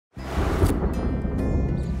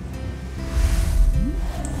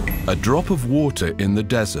A drop of water in the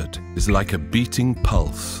desert is like a beating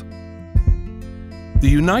pulse. The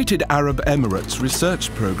United Arab Emirates Research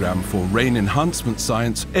Programme for Rain Enhancement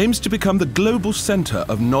Science aims to become the global centre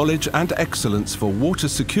of knowledge and excellence for water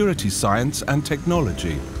security science and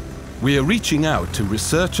technology. We are reaching out to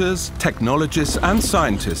researchers, technologists and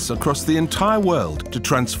scientists across the entire world to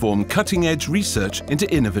transform cutting-edge research into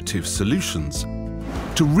innovative solutions.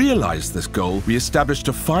 To realise this goal, we established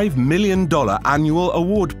a $5 million annual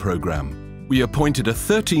award programme. We appointed a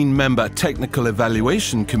 13-member technical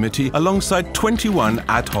evaluation committee alongside 21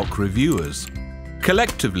 ad hoc reviewers.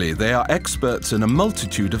 Collectively, they are experts in a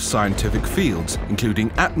multitude of scientific fields,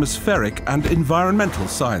 including atmospheric and environmental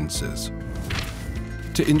sciences.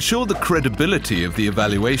 To ensure the credibility of the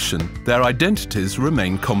evaluation, their identities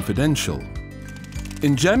remain confidential.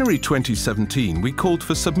 In January 2017, we called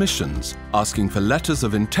for submissions, asking for letters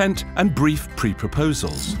of intent and brief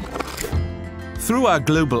pre-proposals. Through our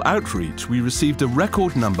global outreach, we received a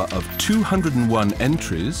record number of 201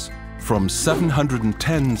 entries from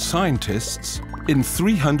 710 scientists in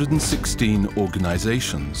 316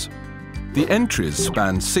 organizations. The entries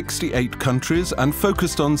spanned 68 countries and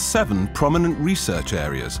focused on 7 prominent research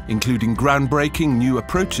areas, including groundbreaking new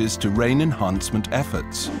approaches to rain enhancement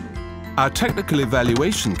efforts. Our Technical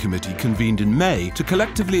Evaluation Committee convened in May to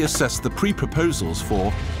collectively assess the pre-proposals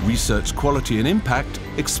for research quality and impact,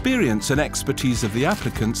 experience and expertise of the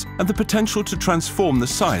applicants, and the potential to transform the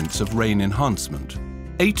science of rain enhancement.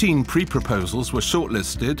 18 pre-proposals were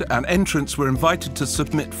shortlisted and entrants were invited to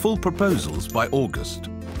submit full proposals by August.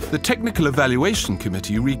 The Technical Evaluation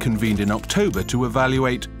Committee reconvened in October to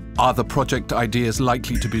evaluate: are the project ideas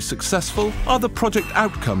likely to be successful? Are the project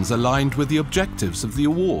outcomes aligned with the objectives of the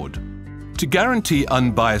award? To guarantee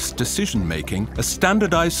unbiased decision-making, a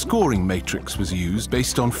standardized scoring matrix was used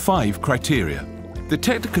based on 5 criteria. The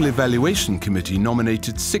Technical Evaluation Committee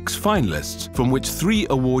nominated 6 finalists, from which 3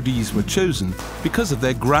 awardees were chosen because of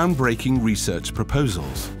their groundbreaking research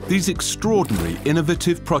proposals. These extraordinary,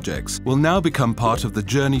 innovative projects will now become part of the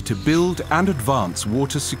journey to build and advance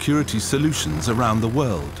water security solutions around the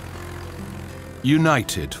world.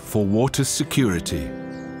 United for water security.